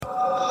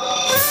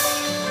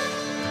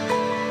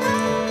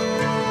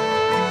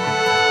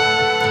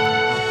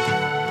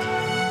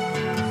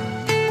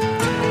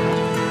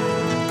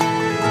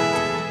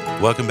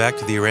Welcome back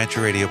to the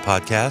Urantia Radio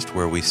Podcast,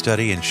 where we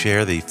study and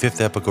share the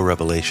fifth epical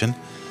revelation,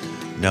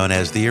 known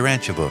as the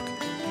Urantia Book.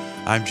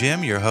 I'm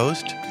Jim, your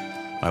host.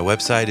 My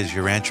website is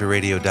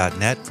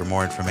urantiaradio.net for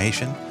more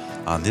information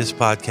on this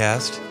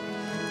podcast,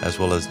 as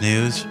well as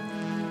news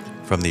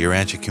from the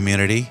Urantia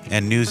community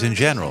and news in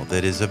general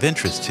that is of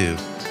interest to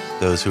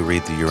those who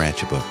read the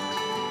Urantia Book.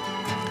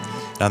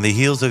 On the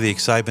heels of the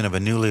excitement of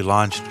a newly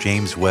launched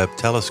James Webb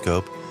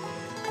Telescope,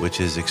 which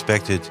is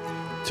expected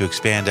to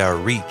expand our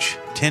reach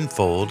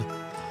tenfold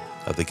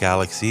of the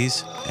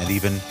galaxies and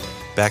even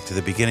back to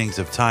the beginnings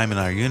of time in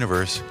our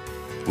universe,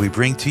 we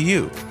bring to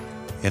you,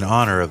 in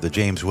honor of the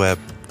James Webb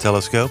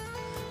Telescope,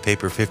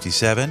 Paper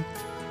 57,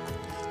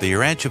 the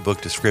Urantia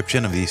Book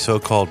description of the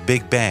so-called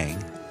Big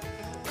Bang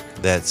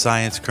that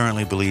science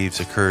currently believes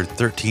occurred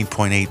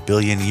 13.8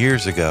 billion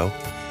years ago,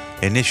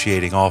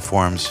 initiating all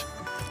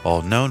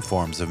known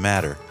forms of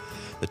matter.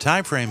 The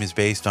time frame is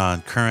based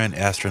on current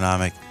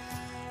astronomical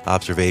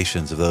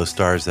observations of those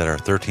stars that are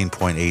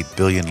 13.8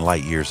 billion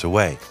light years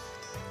away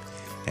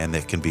and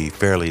that can be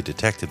fairly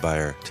detected by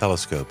our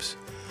telescopes.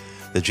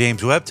 The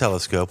James Webb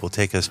Telescope will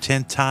take us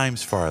 10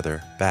 times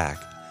farther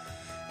back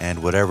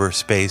and whatever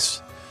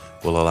space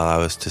will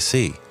allow us to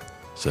see.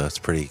 So that's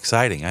pretty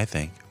exciting, I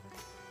think.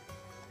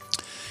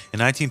 In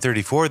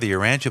 1934, the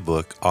Urantia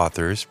Book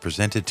authors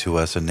presented to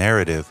us a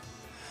narrative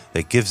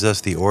that gives us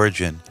the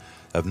origin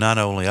of not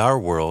only our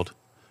world,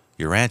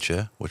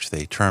 Urantia, which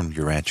they termed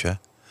Urantia,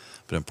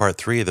 but in Part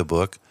 3 of the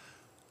book,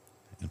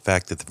 in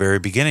fact, at the very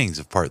beginnings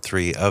of Part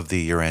 3 of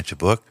the Urantia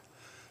Book,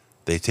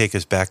 they take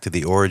us back to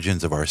the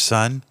origins of our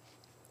sun,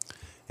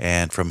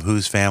 and from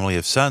whose family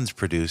of suns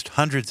produced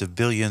hundreds of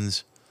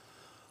billions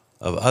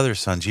of other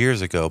suns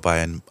years ago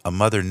by a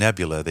mother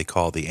nebula they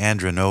call the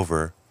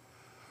Andronover,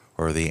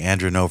 or the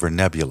Andronover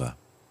Nebula.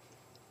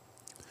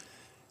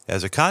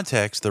 As a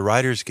context, the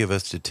writers give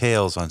us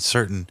details on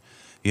certain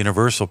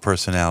universal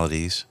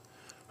personalities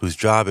whose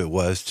job it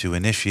was to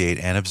initiate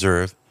and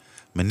observe,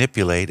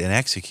 manipulate and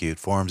execute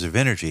forms of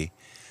energy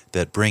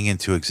that bring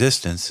into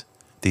existence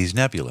these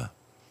nebula.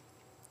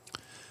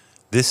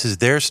 This is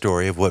their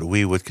story of what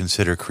we would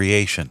consider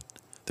creation,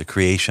 the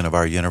creation of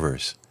our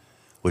universe,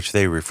 which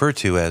they refer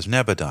to as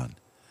Nebadon.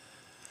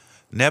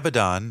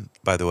 Nebadon,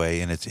 by the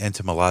way, in its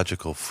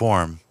etymological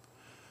form,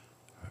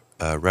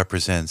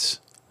 represents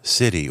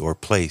city or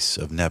place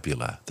of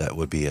nebula. That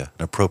would be an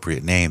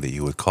appropriate name that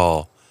you would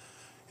call,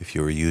 if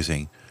you were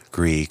using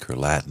Greek or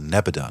Latin,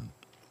 Nebadon.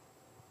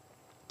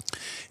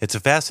 It's a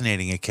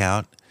fascinating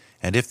account,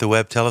 and if the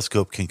Webb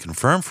telescope can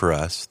confirm for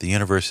us the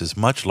universe is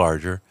much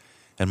larger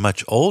and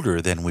much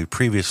older than we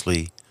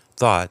previously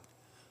thought,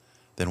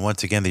 then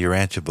once again the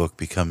Urantia Book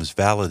becomes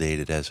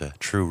validated as a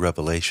true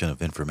revelation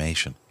of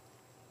information.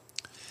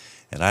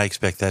 And I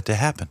expect that to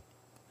happen.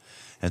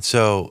 And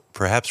so,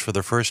 perhaps for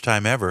the first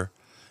time ever,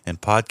 in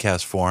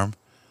podcast form,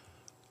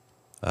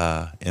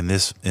 in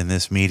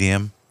this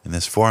medium, in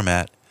this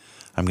format,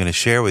 I'm going to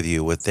share with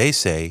you what they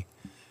say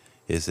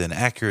is an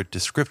accurate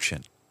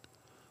description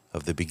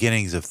of the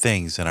beginnings of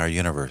things in our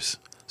universe.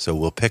 So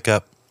we'll pick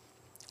up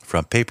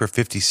from paper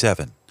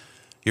 57.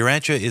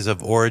 Urantia is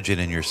of origin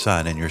in your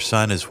sun, and your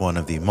sun is one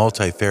of the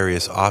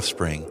multifarious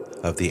offspring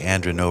of the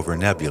Andronover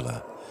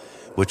Nebula,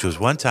 which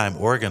was one time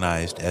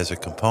organized as a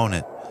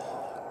component,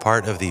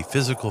 part of the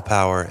physical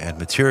power and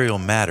material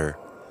matter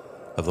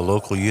of the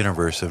local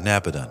universe of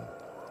Nebadon.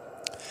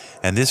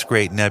 And this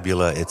great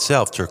nebula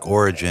itself took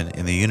origin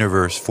in the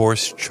universe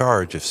force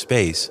charge of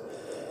space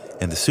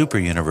in the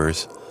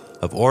superuniverse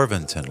of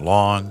Orvonton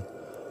long,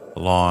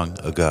 long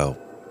ago.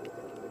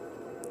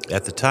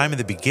 At the time of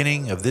the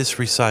beginning of this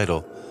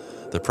recital,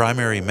 the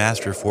primary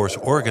master force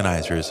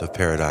organizers of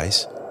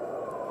Paradise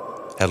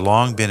had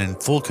long been in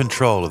full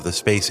control of the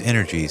space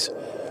energies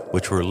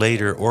which were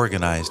later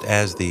organized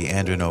as the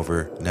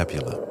Andronover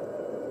Nebula.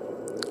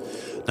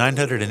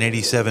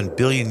 987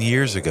 billion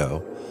years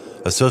ago,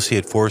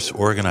 Associate Force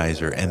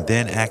Organizer and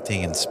then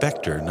Acting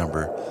Inspector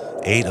number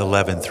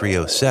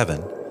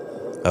 811307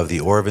 of the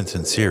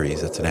Orvonton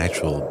series, that's an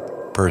actual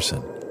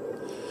person,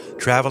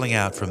 traveling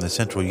out from the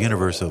central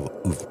universe of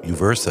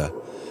Uversa,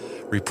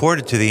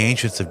 reported to the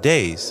Ancients of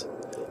Days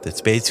that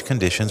space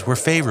conditions were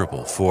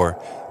favorable for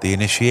the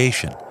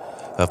initiation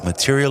of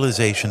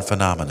materialization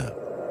phenomena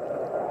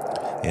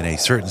in a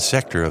certain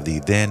sector of the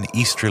then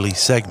easterly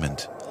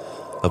segment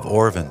of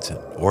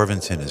Orvonton.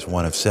 Orvonton is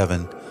one of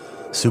 7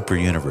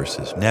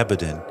 super-universes.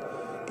 Nebadon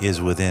is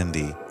within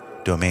the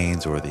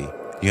domains or the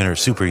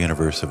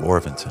super-universe of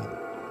Orvonton.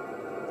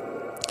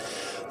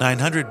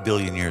 900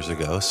 billion years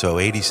ago, so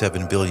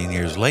 87 billion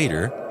years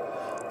later,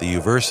 the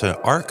Uversa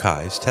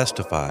archives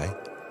testify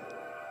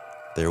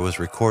there was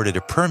recorded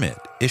a permit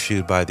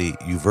issued by the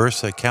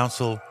Uversa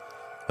Council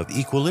of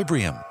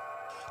Equilibrium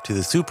to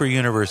the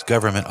super-universe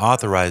government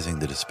authorizing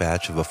the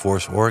dispatch of a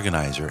force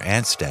organizer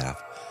and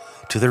staff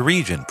to the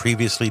region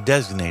previously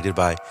designated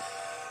by,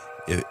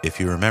 if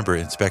you remember,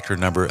 Inspector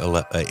number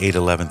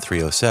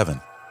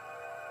 811307.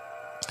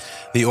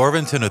 The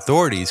Orvonton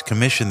authorities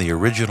commissioned the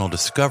original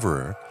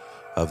discoverer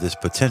of this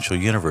potential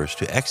universe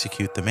to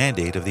execute the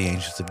mandate of the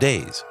Ancients of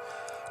Days,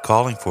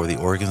 calling for the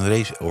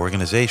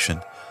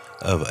organization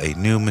of a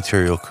new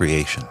material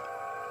creation.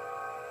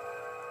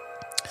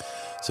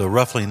 So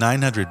roughly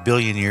 900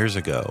 billion years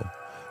ago,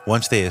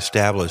 once they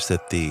established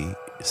that the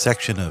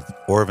section of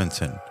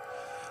Orvonton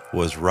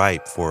was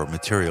ripe for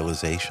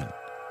materialization,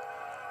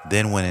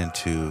 then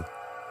went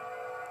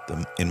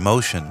in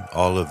motion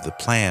all of the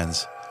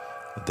plans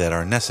that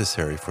are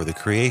necessary for the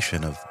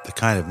creation of the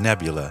kind of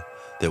nebula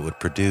that would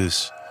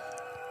produce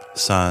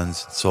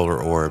suns,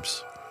 solar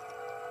orbs.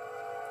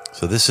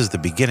 So this is the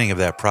beginning of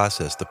that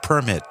process, the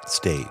permit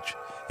stage,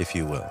 if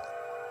you will.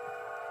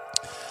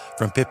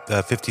 From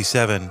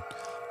 57,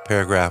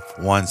 paragraph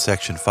 1,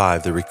 section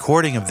 5, the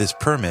recording of this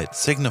permit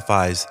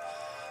signifies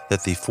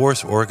that the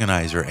force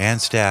organizer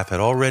and staff had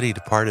already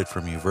departed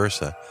from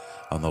Uversa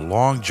on the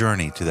long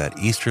journey to that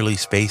easterly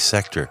space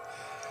sector,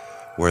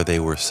 where they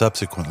were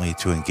subsequently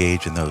to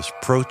engage in those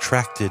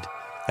protracted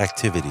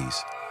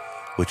activities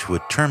which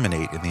would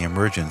terminate in the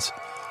emergence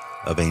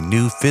of a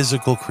new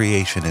physical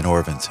creation in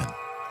Orvonton.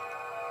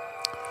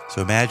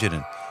 So imagine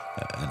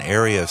an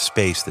area of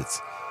space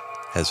that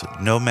has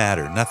no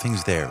matter,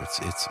 nothing's there.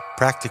 It's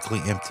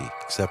practically empty,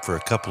 except for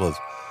a couple of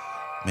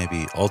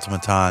maybe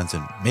ultimatons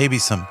and maybe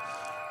some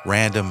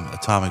random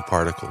atomic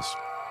particles.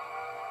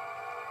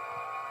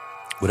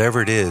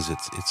 Whatever it is,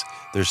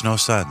 there's no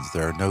suns,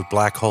 there are no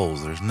black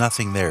holes, there's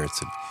nothing there.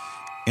 It's an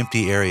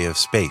empty area of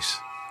space.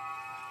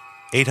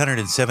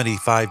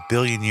 875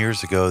 billion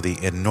years ago, the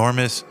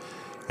enormous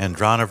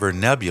Andronover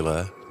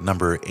Nebula,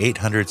 number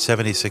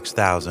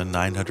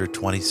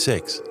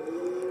 876,926,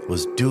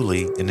 was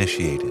duly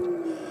initiated.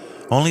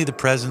 Only the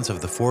presence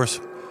of the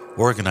force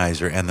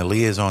organizer and the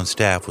liaison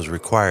staff was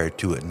required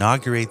to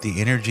inaugurate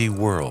the energy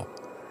whirl,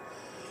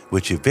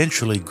 which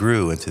eventually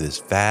grew into this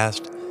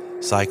vast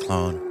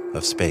cyclone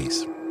of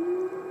space.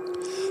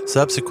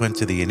 Subsequent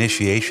to the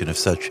initiation of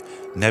such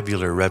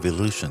nebular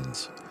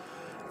revolutions,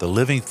 the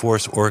living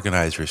force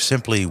organizer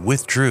simply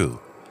withdrew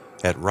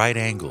at right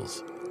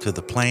angles to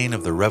the plane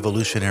of the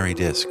revolutionary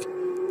disk.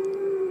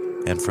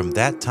 And from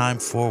that time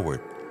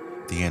forward,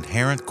 the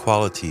inherent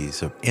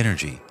qualities of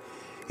energy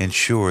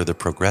ensure the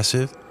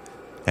progressive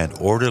and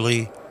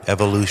orderly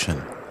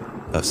evolution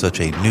of such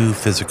a new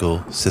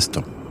physical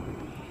system.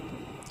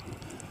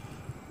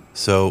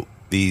 So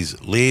these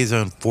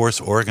liaison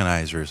force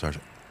organizers are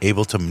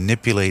able to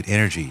manipulate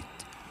energy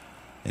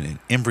in an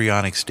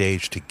embryonic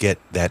stage to get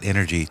that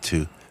energy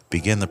to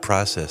begin the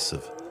process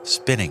of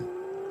spinning,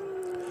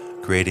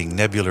 creating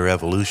nebular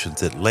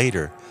evolutions that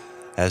later,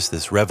 as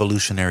this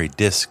revolutionary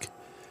disk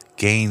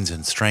gains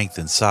in strength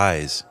and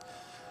size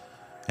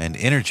and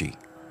energy,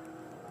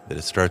 that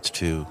it starts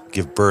to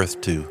give birth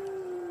to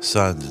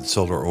suns and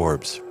solar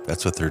orbs.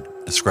 That's what they're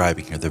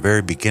describing here, the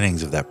very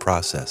beginnings of that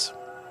process.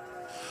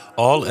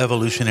 All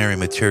evolutionary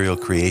material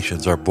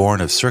creations are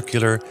born of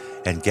circular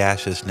and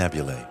gaseous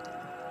nebulae,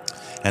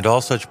 and all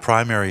such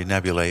primary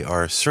nebulae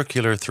are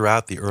circular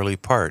throughout the early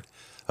part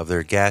of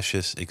their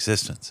gaseous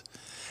existence.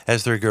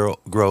 As they grow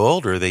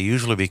older, they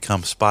usually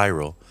become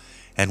spiral,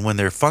 and when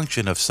their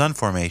function of sun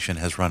formation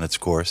has run its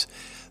course,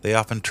 they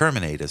often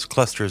terminate as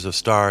clusters of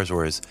stars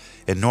or as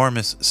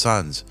enormous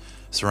suns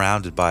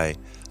surrounded by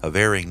a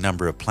varying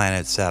number of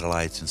planets,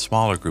 satellites, and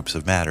smaller groups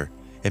of matter,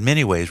 in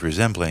many ways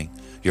resembling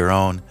your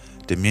own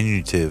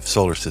diminutive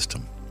solar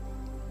system.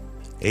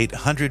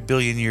 800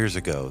 billion years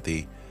ago,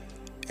 the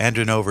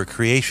Andronover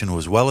creation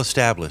was well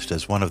established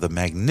as one of the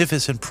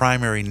magnificent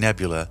primary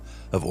nebula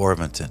of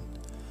Orvonton.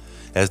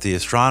 As the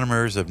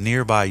astronomers of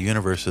nearby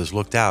universes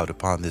looked out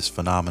upon this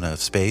phenomena of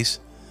space,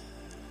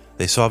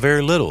 they saw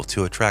very little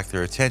to attract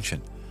their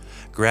attention.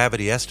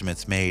 Gravity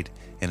estimates made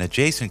in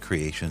adjacent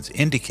creations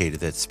indicated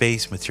that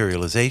space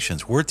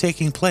materializations were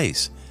taking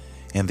place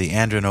in the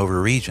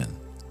Andronover region,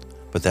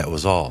 but that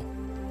was all.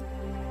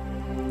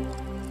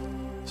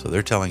 So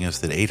they're telling us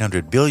that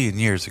 800 billion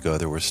years ago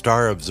there were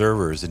star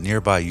observers in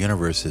nearby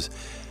universes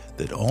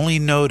that only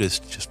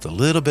noticed just a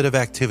little bit of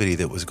activity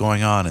that was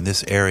going on in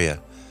this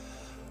area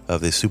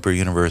of the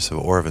superuniverse of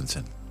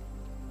Orvonton.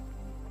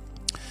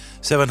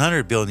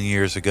 700 billion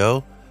years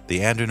ago, the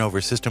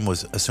Andronover system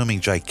was assuming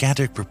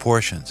gigantic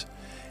proportions,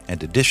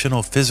 and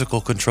additional physical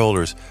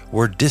controllers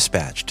were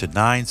dispatched to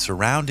 9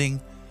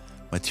 surrounding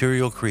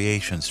material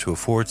creations to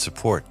afford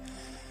support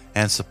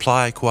and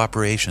supply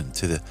cooperation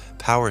to the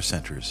power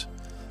centers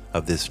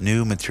of this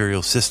new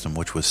material system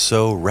which was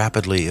so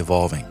rapidly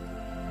evolving.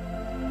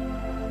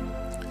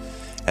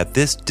 At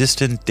this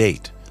distant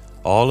date,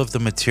 all of the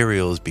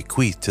materials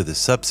bequeathed to the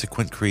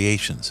subsequent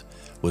creations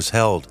was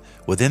held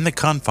within the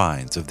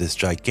confines of this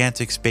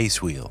gigantic space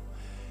wheel,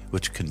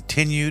 which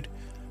continued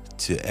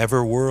to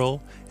ever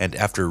whirl, and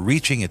after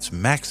reaching its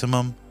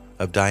maximum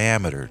of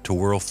diameter, to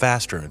whirl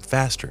faster and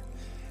faster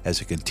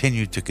as it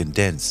continued to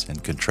condense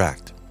and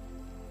contract.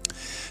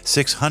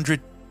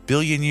 600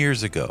 billion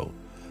years ago,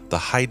 the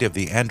height of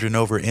the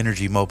Andronover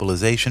energy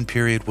mobilization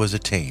period was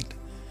attained.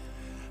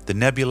 The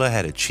nebula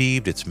had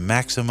achieved its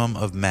maximum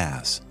of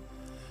mass.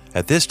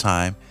 At this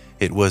time,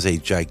 it was a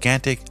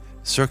gigantic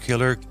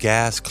circular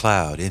gas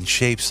cloud in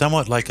shape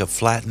somewhat like a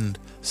flattened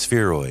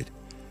spheroid,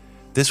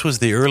 This was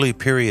the early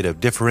period of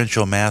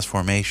differential mass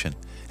formation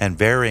and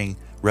varying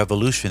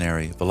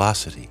revolutionary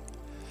velocity.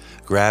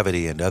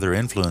 Gravity and other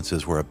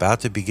influences were about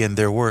to begin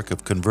their work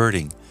of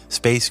converting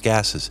space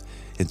gases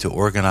into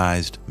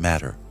organized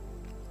matter.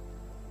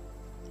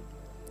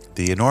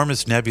 The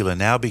enormous nebula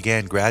now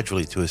began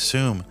gradually to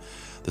assume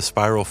the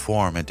spiral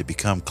form and to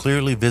become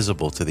clearly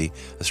visible to the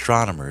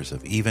astronomers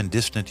of even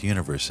distant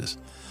universes.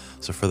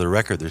 So for the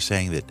record, they're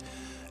saying that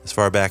as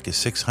far back as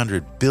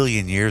 600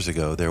 billion years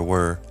ago, there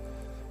were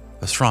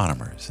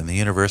astronomers in the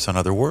universe on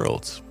other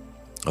worlds,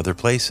 other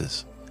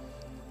places.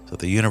 So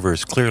the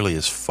universe clearly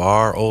is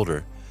far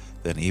older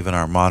than even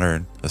our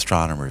modern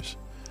astronomers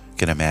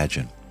can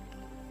imagine.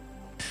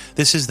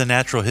 This is the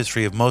natural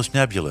history of most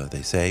nebula,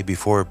 they say,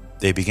 before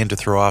they begin to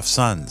throw off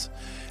suns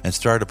and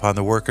start upon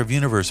the work of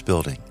universe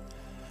building.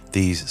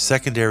 These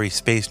secondary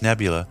space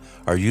nebula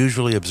are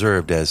usually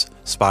observed as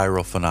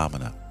spiral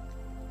phenomena.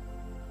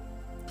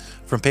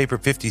 From paper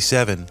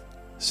 57,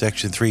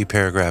 section 3,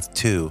 paragraph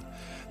 2,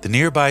 the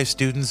nearby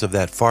students of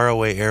that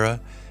faraway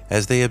era,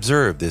 as they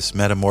observed this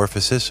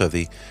metamorphosis of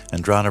the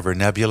Andronover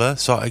Nebula,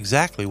 saw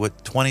exactly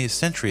what 20th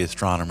century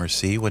astronomers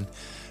see when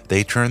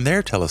they turn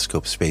their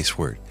telescopes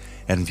spaceward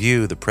and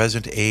view the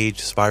present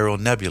age spiral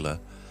nebula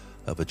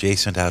of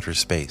adjacent outer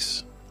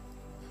space.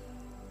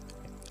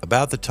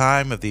 About the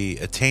time of the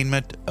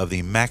attainment of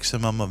the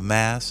maximum of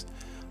mass,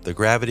 the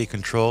gravity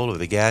control of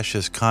the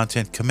gaseous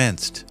content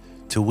commenced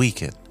to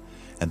weaken,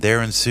 and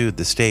there ensued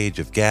the stage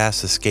of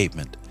gas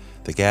escapement,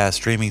 the gas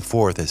streaming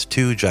forth as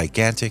two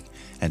gigantic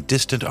and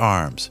distant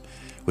arms,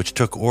 which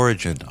took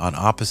origin on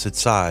opposite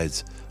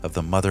sides of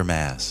the mother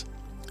mass.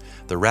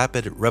 The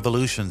rapid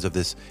revolutions of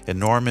this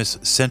enormous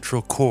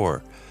central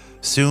core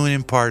soon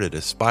imparted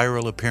a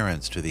spiral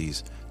appearance to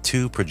these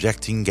two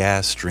projecting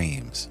gas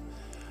streams.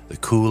 The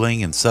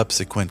cooling and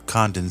subsequent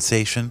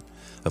condensation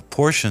of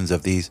portions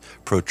of these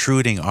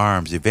protruding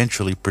arms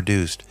eventually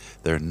produced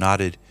their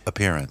knotted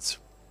appearance.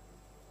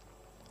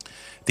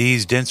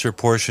 These denser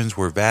portions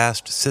were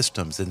vast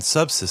systems and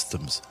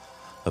subsystems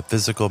of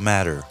physical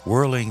matter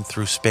whirling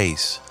through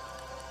space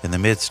in the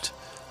midst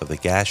of the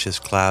gaseous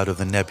cloud of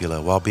the nebula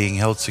while being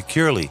held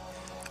securely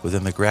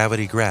within the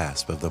gravity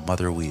grasp of the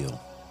mother wheel.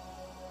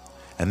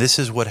 And this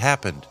is what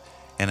happened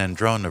in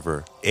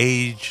Andronover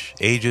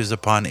ages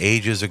upon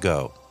ages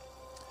ago.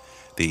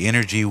 The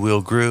energy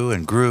wheel grew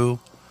and grew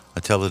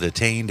until it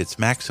attained its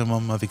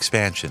maximum of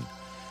expansion,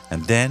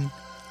 and then,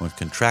 when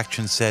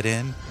contraction set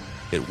in,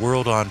 it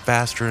whirled on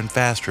faster and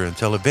faster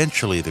until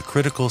eventually the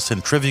critical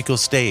centrifugal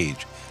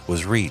stage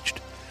was reached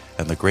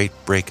and the great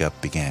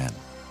breakup began.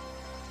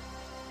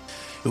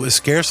 It was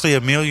scarcely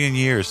 1,000,000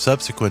 years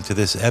subsequent to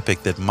this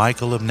epoch that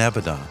Michael of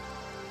Nebadon,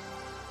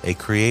 a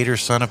creator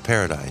son of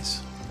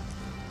paradise,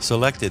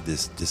 selected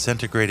this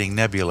disintegrating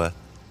nebula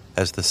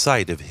as the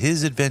site of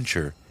his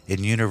adventure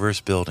in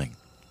universe building.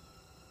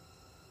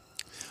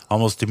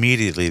 Almost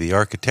immediately, the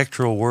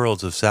architectural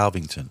worlds of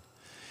Salvington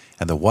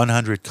and the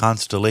 100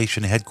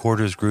 constellation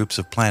headquarters groups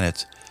of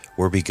planets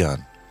were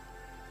begun.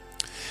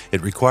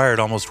 It required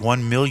almost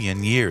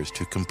 1,000,000 years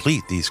to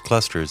complete these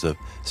clusters of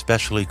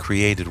specially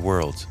created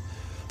worlds.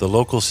 The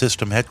local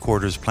system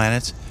headquarters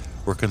planets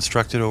were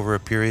constructed over a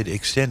period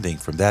extending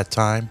from that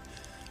time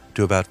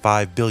to about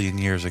 5 billion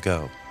years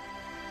ago.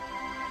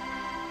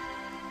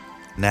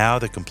 Now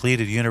the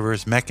completed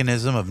universe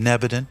mechanism of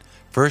Nebadon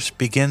first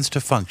begins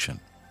to function,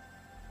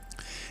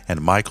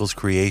 and Michael's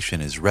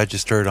creation is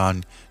registered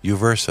on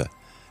Uversa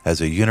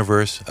as a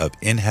universe of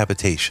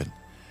inhabitation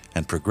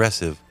and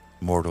progressive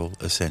mortal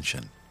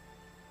ascension.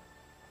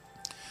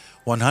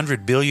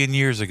 100 billion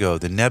years ago,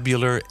 the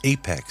nebular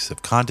apex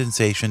of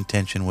condensation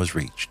tension was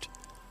reached.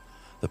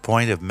 The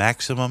point of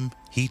maximum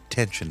heat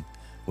tension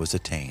was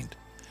attained.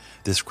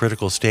 This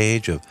critical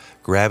stage of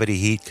gravity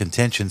heat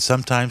contention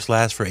sometimes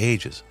lasts for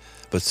ages,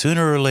 but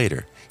sooner or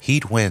later,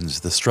 heat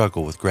wins the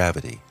struggle with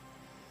gravity,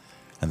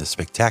 and the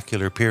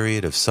spectacular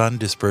period of sun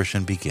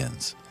dispersion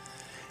begins.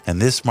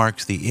 And this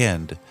marks the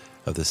end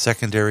of the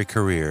secondary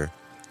career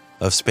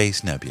of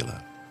space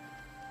nebula.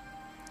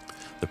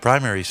 The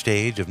primary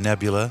stage of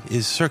nebula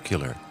is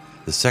circular,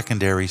 the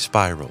secondary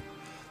spiral.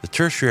 The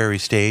tertiary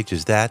stage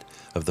is that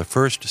of the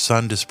first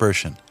sun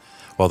dispersion,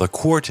 while the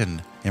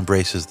quartan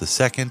embraces the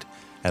second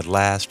and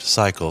last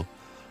cycle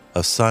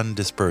of sun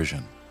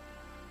dispersion,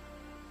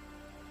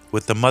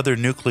 with the mother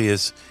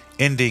nucleus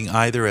ending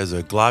either as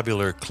a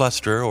globular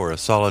cluster or a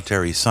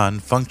solitary sun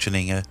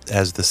functioning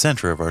as the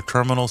center of our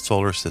terminal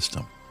solar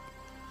system.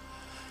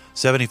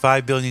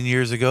 75 billion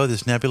years ago,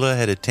 this nebula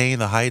had attained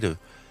the height of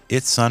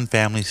its sun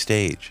family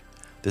stage.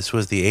 This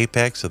was the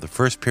apex of the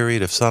first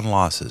period of sun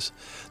losses.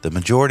 The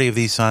majority of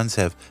these suns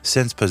have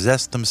since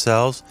possessed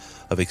themselves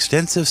of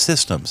extensive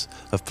systems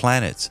of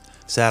planets,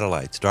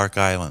 satellites, dark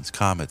islands,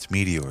 comets,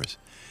 meteors,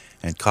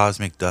 and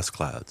cosmic dust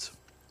clouds.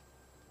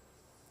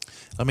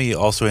 Let me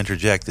also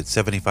interject that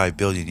 75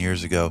 billion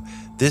years ago,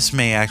 this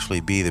may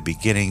actually be the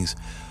beginnings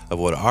of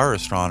what our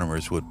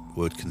astronomers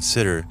would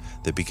consider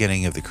the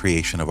beginning of the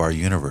creation of our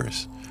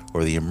universe,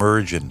 or the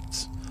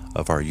emergence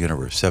of our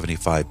universe,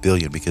 75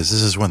 billion, because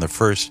this is when the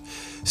first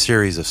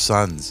series of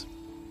suns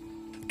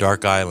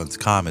dark islands,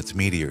 comets,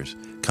 meteors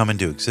come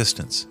into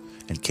existence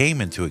and came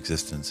into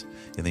existence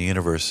in the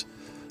universe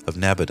of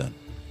Nebadon.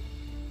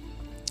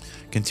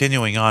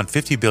 Continuing on,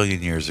 50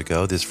 billion years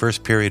ago, this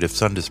first period of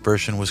sun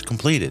dispersion was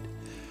completed.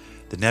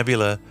 The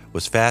nebula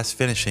was fast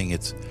finishing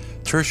its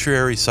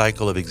tertiary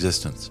cycle of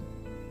existence,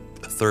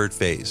 a third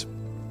phase,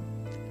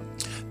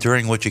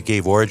 during which it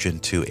gave origin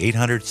to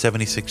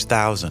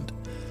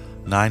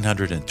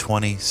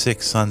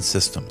 876,926 sun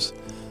systems.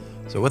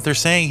 So what they're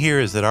saying here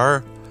is that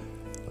our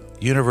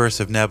universe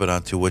of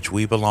Nebadon, to which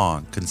we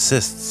belong,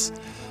 consists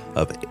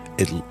of,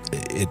 it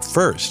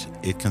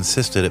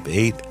consisted of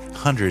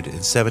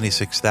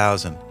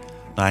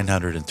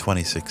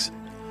 876,926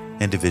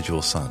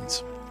 individual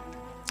suns.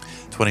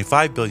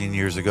 25 billion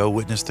years ago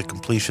witnessed the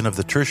completion of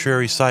the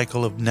tertiary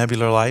cycle of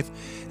nebular life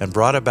and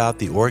brought about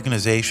the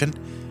organization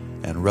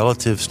and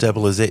relative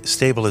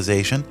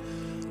stabilization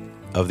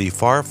of the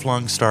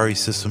far-flung starry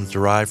systems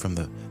derived from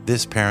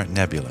this parent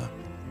nebula.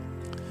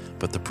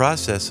 But the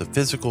process of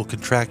physical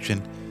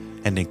contraction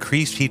and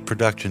increased heat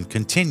production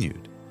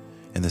continued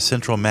in the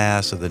central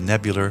mass of the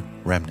nebular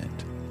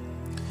remnant.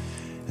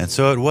 And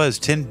so it was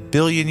 10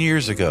 billion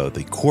years ago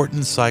the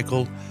Corton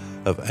cycle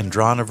of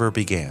Andronover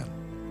began.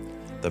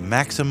 The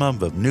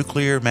maximum of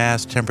nuclear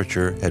mass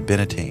temperature had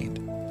been attained.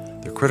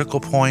 The critical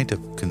point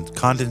of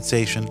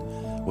condensation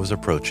was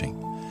approaching.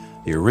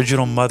 The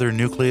original mother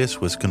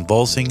nucleus was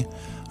convulsing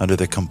under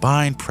the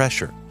combined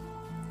pressure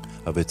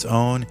of its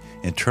own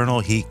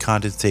internal heat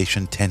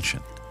condensation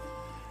tension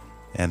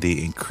and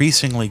the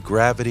increasingly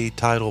gravity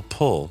tidal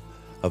pull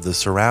of the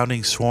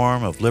surrounding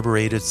swarm of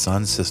liberated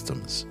sun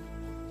systems.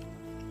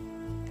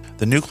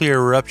 The nuclear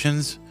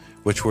eruptions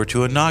which were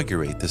to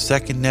inaugurate the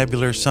second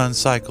nebular sun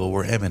cycle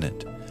were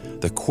imminent.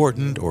 The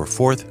Corton, or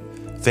fourth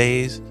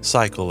phase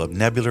cycle of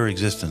nebular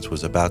existence,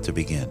 was about to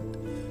begin.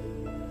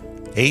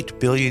 8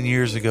 billion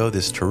years ago,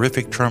 this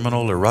terrific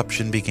terminal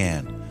eruption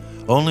began.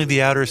 Only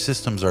the outer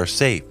systems are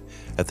safe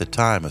at the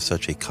time of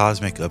such a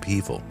cosmic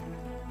upheaval.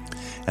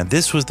 And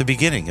this was the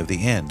beginning of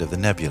the end of the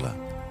nebula.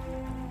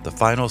 The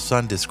final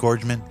sun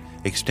disgorgement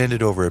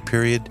extended over a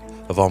period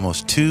of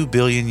almost 2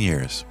 billion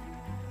years.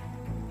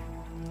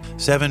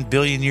 7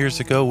 billion years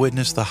ago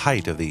witnessed the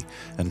height of the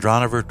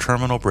Andronover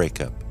terminal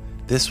breakup.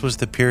 This was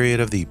the period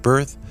of the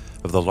birth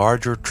of the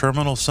larger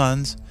terminal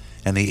suns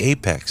and the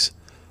apex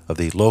of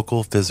the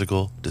local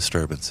physical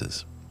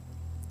disturbances.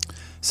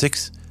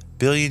 6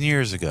 billion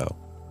years ago,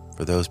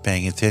 for those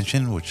paying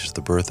attention, which is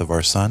the birth of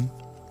our sun,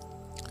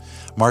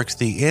 marks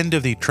the end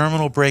of the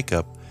terminal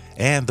breakup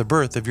and the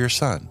birth of your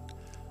sun,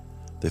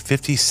 the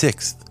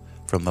 56th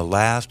from the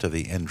last of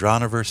the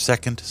Andronover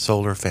second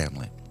solar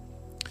family.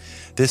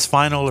 This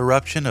final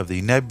eruption of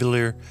the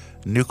nebular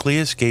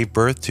nucleus gave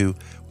birth to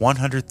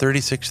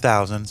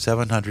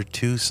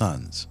 136,702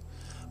 suns,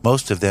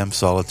 most of them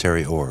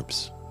solitary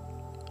orbs.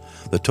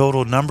 The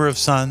total number of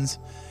suns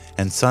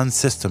and sun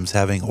systems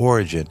having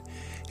origin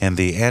in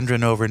the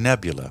Andronover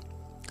Nebula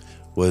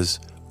was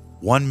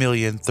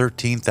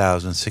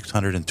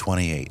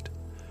 1,013,628.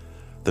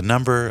 The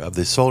number of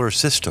the solar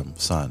system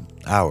sun,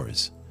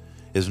 ours,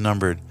 is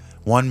numbered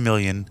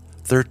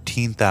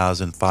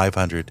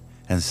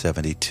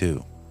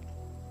 1,013,572.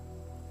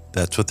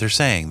 That's what they're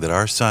saying, that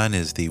our sun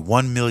is the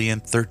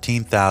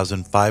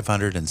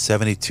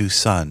 1,013,572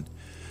 sun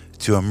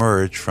to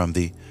emerge from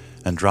the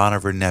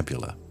Andronover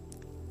Nebula.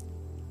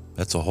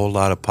 That's a whole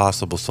lot of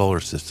possible solar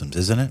systems,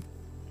 isn't it?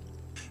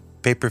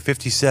 Paper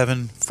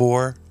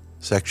 57-4,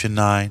 Section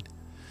 9.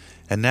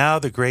 And now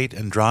the great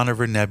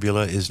Andronover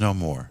Nebula is no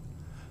more,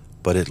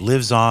 but it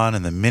lives on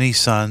in the many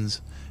suns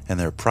and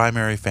their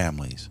primary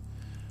families,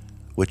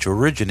 which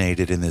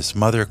originated in this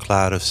mother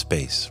cloud of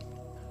space.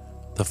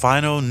 The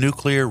final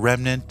nuclear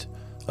remnant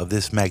of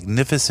this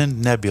magnificent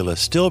nebula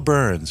still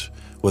burns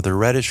with a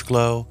reddish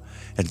glow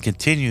and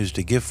continues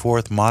to give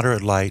forth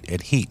moderate light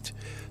and heat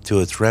to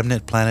its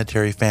remnant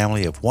planetary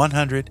family of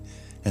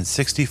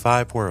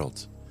 165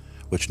 worlds,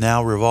 which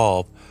now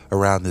revolve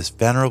around this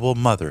venerable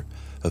mother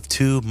of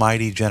two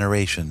mighty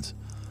generations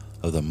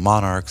of the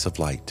monarchs of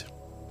light.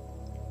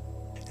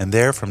 And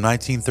there, from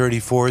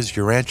 1934's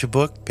Urantia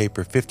book,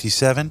 paper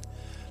 57,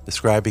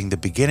 describing the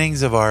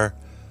beginnings of our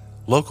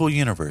local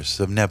universe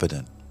of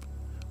Nebadon,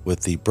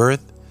 with the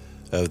birth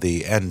of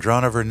the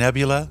Andronover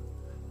Nebula,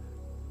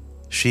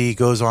 she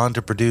goes on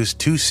to produce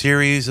two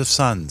series of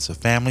suns, of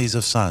families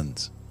of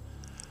suns.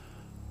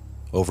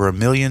 Over 1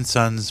 million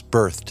suns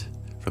birthed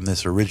from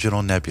this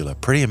original nebula.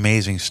 Pretty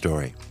amazing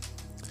story.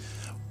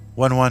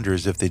 One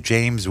wonders if the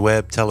James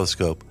Webb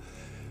Telescope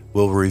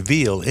will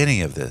reveal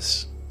any of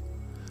this,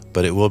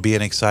 but it will be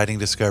an exciting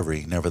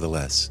discovery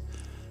nevertheless.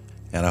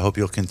 And I hope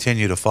you'll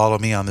continue to follow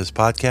me on this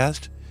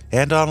podcast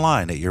and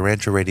online at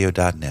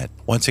urantiaradio.net.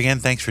 Once again,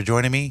 thanks for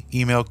joining me.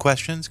 Email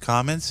questions,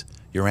 comments,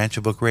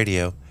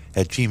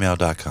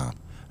 urantiabookradio@gmail.com.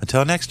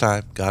 Until next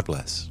time, God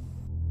bless.